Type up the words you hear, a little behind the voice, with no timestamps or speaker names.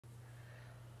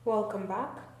Welcome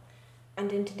back,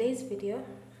 and in today's video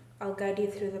I'll guide you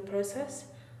through the process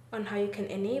on how you can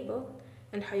enable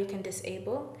and how you can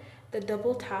disable the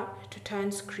double tap to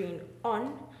turn screen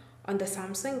on the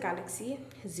Samsung Galaxy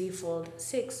Z Fold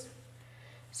 6.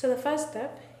 So the first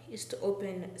step is to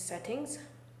open settings,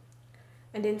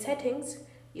 and in settings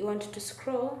you want to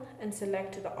scroll and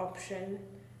select the option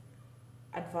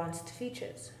advanced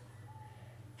features.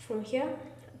 From here,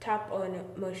 tap on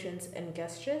motions and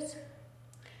gestures.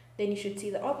 Then you should see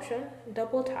the option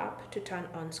double tap to turn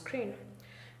on screen.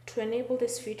 To enable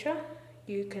this feature,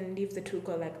 you can leave the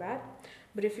toggle like that,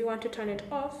 but if you want to turn it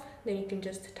off, then you can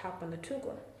just tap on the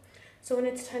toggle. So when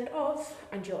it's turned off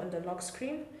and you're on the lock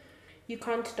screen, you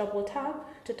can't double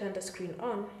tap to turn the screen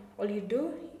on. All you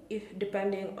do, if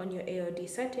depending on your AOD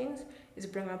settings, is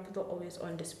bring up the always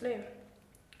on display.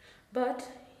 But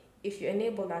if you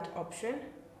enable that option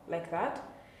like that,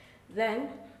 then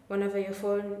whenever your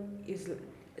phone is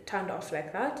turned off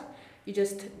like that, you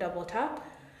just double tap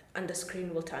and the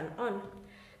screen will turn on.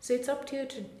 So it's up to you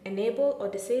to enable or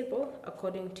disable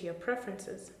according to your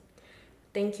preferences.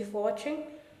 Thank you for watching.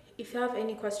 If you have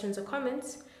any questions or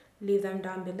comments, leave them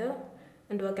down below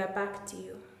and we'll get back to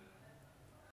you.